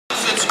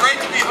It's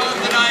great to be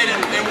home tonight, and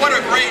what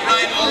a great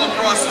night all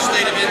across the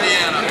state of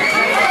Indiana.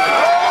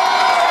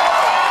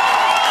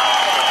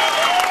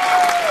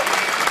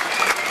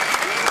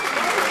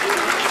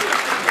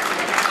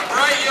 A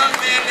bright young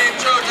man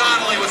named Joe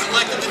Donnelly was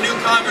elected the new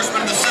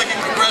Congressman in the 2nd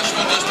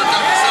Congressional District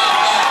of the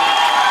South Bay.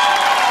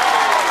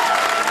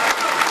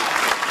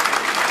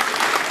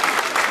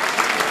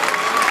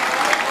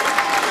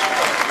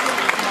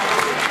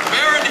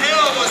 Baron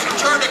Hill was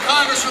returned to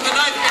Congress from the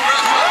 9th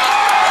Congressional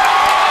District.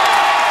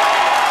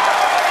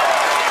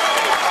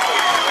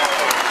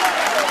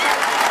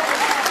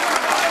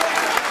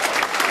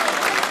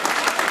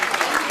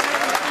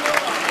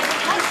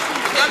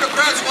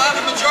 Democrats will have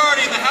a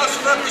majority in the House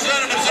of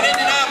Representatives in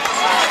Indianapolis.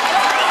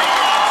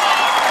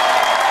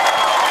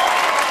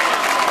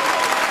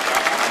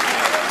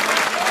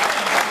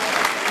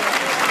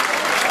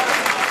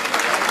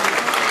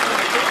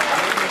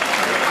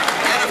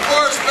 And of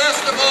course,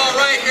 best of all,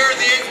 right here in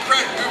the 8th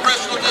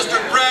Congressional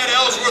District, Brad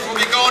Ellsworth will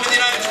be going to the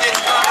United States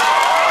Congress.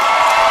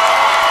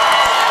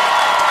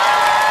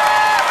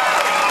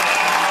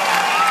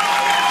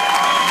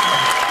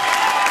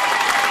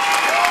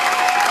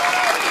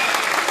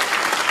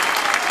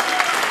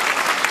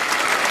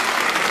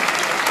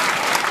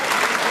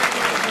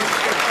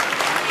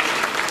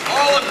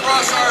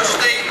 Across our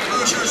state,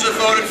 Hoosiers have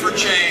voted for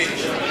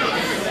change.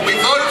 We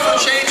voted for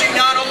changing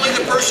not only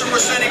the person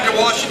we're sending to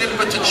Washington,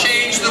 but to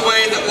change the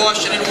way that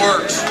Washington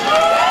works.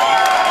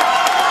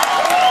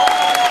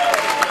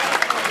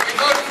 We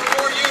voted for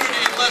more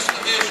unity and less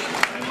division.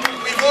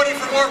 We voted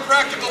for more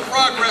practical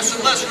progress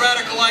and less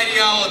radical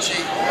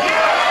ideology.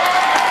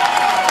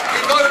 We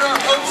voted our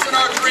hopes and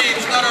our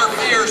dreams, not our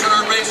fears and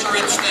our racer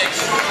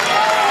instincts.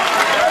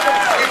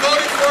 We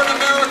voted for an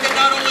America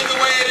not only the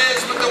way it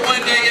is, but the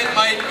one day it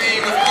might be,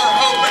 with more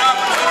hope and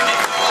opportunity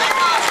for all of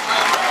God's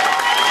children.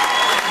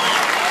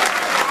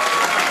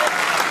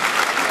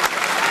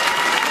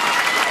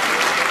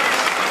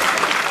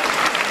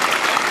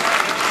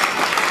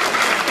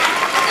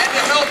 And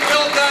to help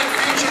build that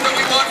future that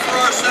we want for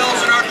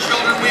ourselves and our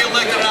children, we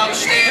elected an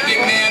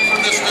outstanding man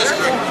from this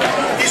district.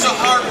 He's a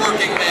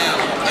hardworking man,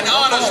 an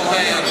honest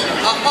man,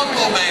 a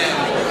humble man.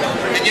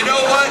 And you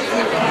know what?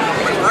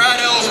 When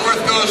Brad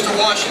Ellsworth goes to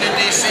Washington,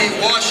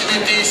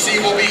 D.C.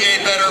 will be a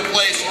better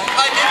place.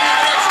 I give you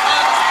the next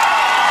Congressman,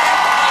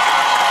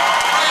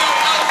 Brad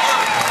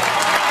Ellsworth.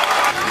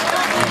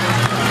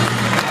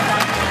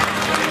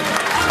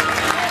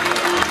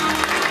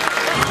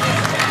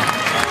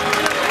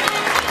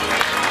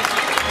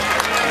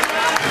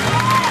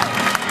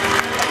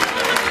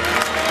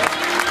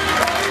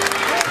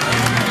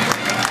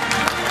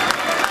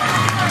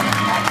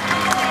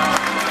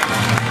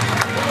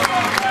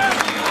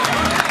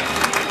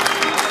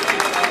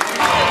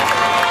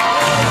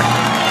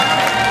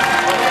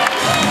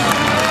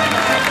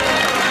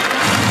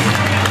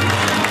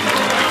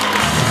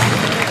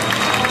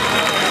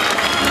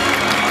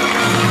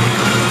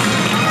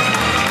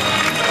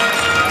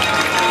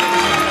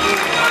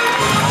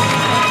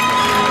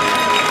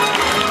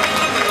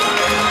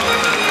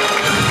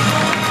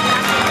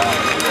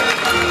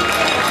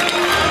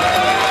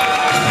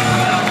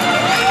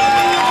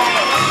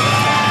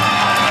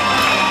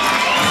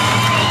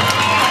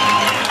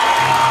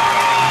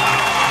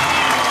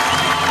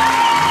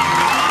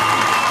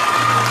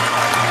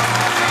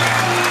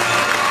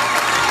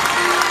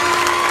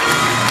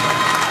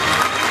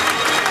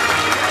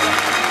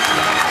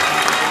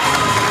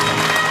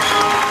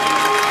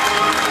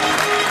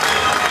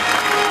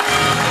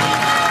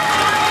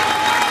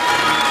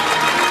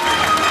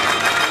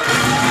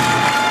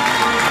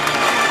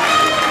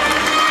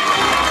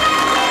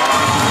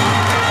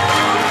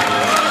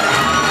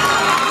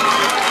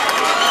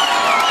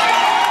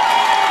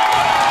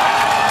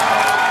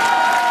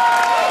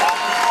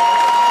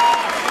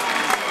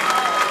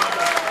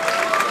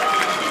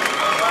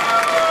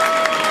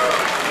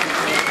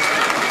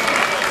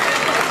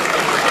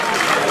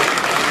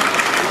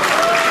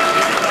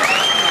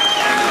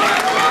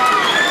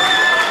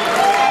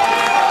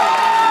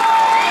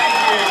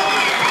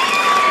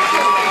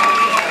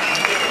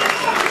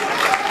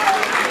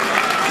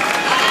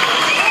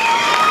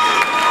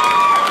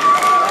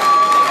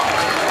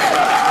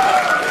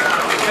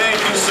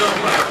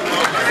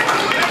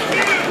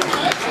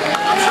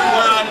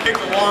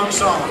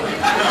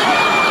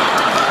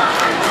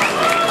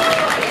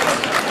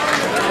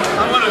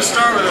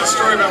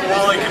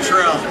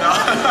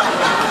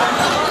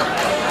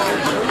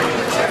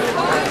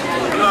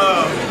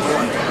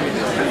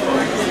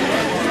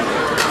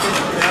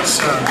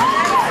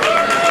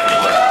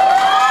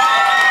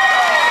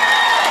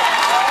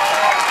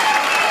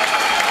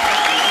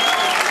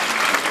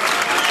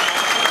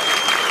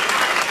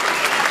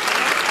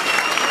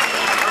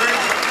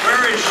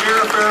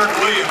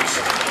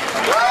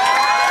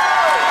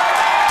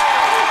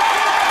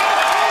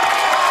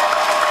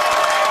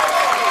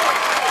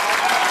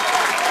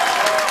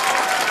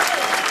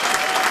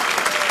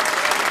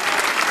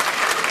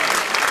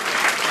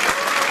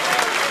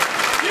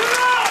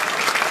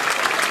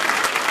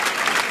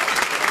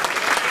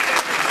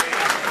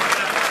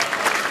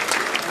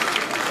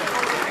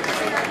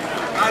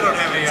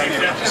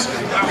 have to say.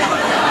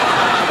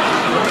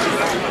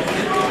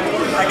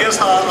 I guess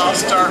I'll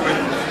start with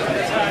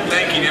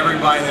thanking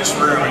everybody in this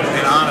room,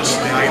 and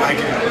honestly,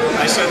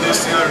 I said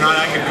this the other night,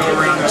 I could go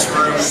around this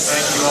room and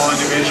thank you all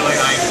individually,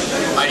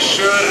 and I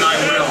should and I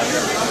will.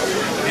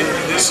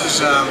 This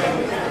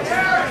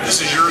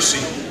is your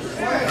seat.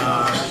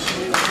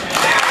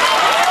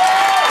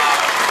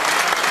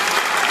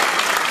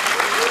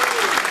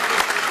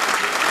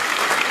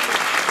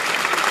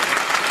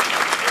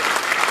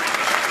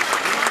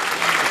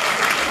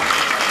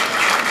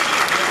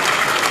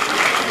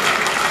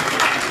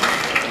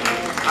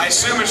 I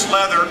assume it's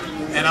leather,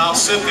 and I'll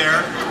sit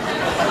there,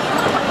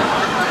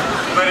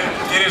 but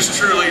it is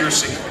truly your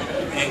seat,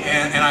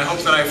 and I hope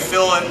that I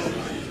fill it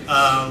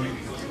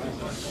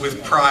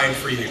with pride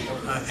for you.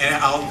 And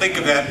I'll think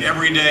of that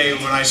every day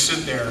when I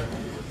sit there,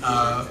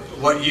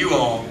 what you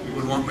all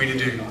would want me to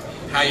do,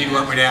 how you'd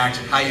want me to act,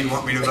 how you'd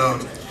want me to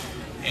vote,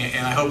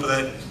 and I hope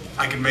that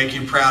I can make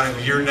you proud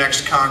of your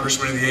next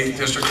Congressman in the 8th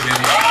District of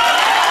Indiana.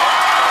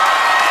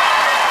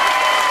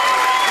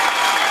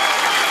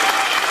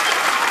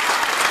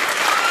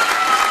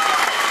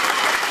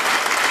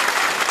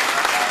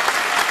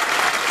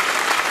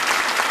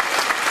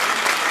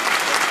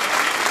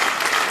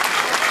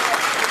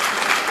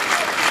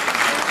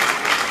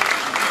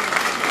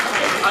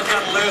 I've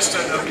got a list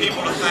of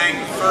people to thank.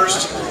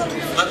 First,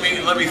 let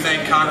me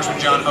thank Congressman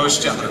John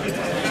Hostetter.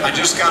 I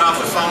just got off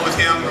the phone with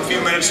him a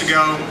few minutes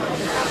ago.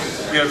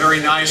 We had a very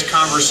nice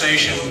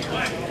conversation.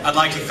 I'd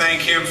like to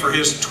thank him for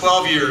his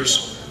 12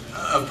 years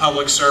of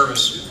public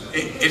service.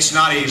 It's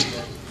not easy.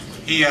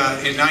 He,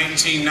 in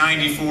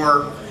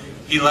 1994,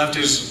 he left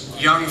his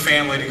young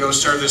family to go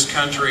serve this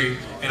country,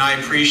 and I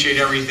appreciate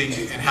everything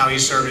and how he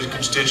served his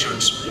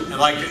constituents. I'd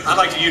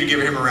like you to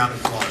give him a round of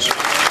applause.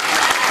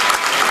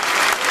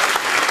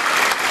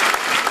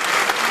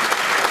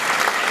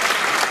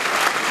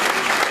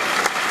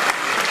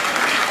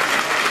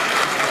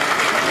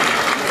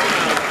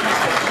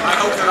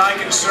 I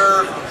can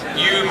serve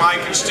you, my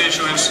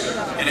constituents,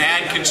 and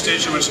add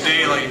constituents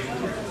daily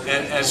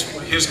as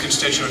his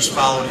constituents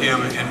followed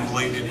him and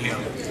believed in him.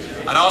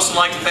 I'd also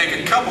like to thank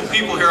a couple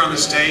people here on the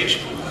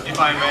stage, if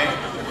I may.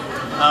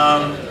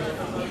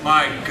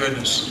 My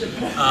goodness,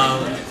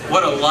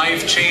 what a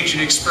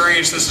life-changing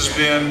experience this has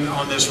been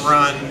on this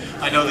run.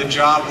 I know the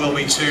job will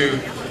be too,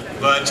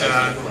 but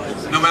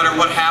no matter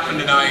what happened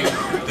tonight,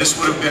 this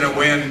would have been a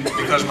win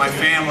because my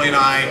family and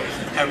I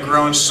have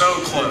grown so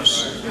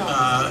close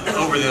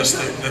over this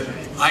that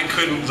I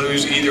couldn't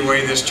lose either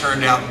way this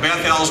turned out.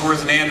 Beth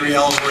Ellsworth and Andrea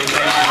Ellsworth, thank you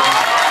very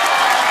much.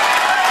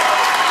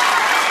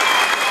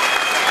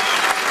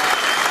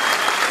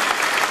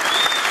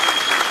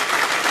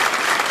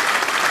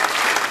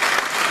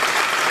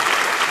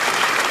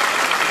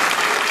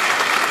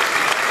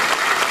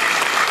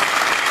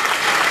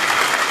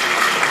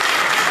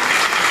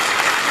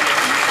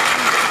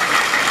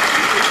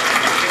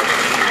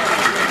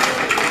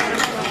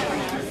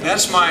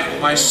 That's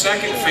my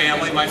second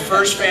family. My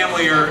first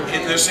family are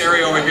in this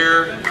area over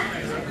here.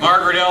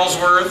 Margaret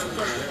Ellsworth.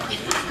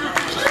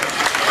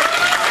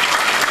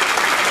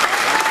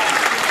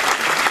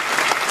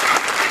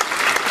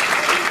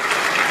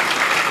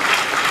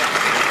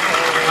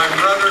 My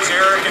brothers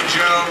Eric and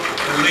Joe,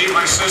 and Lee,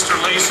 my sister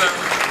Lisa.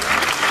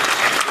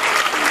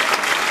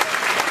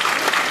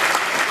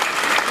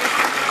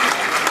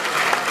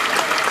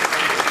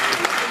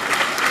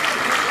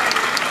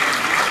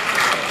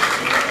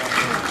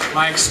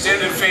 My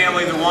extended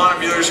family, the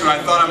Wanamulers, who I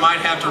thought I might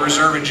have to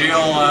reserve a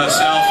jail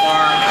cell for.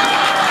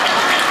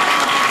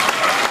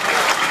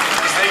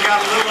 They got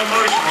a little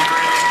emotional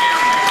during this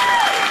campaign.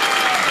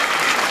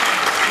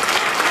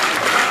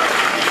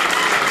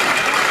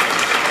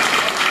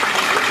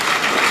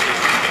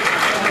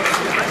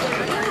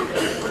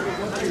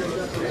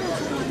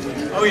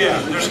 Oh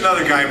yeah, there's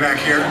another guy back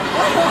here.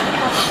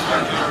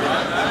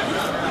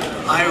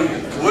 I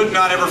would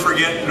not ever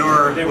forget,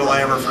 nor will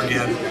I ever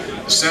forget,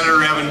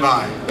 Senator Evan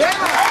Bayh.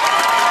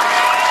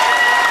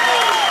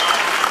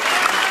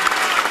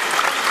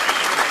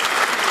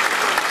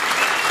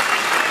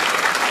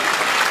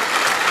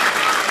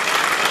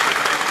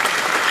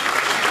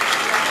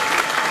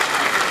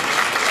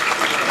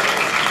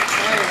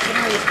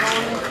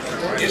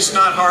 It's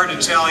not hard to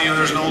tell,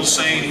 there's an old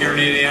saying here in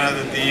Indiana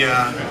that the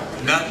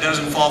nut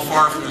doesn't fall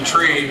far from the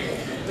tree.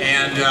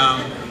 And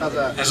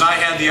as I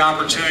had the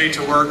opportunity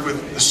to work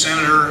with the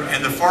senator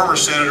and the former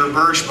Senator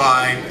Birch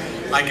Bayh,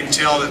 I can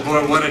tell that,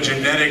 boy, what a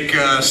genetic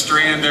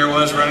strand there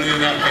was running in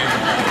that family.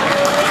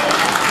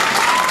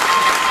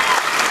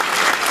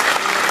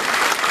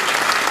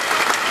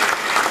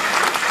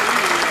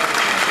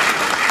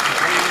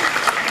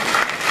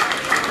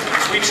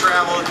 As we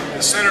traveled,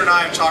 the senator and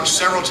I have talked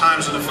several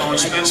times on the phone,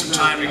 spent some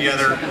time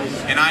together,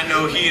 and I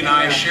know he and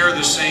I share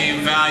the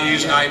same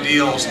values and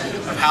ideals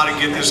of how to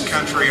get this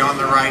country on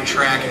the right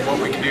track and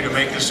what we can do to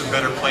make this a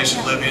better place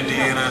to live,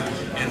 Indiana,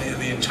 and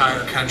the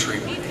entire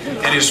country.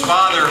 And his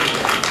father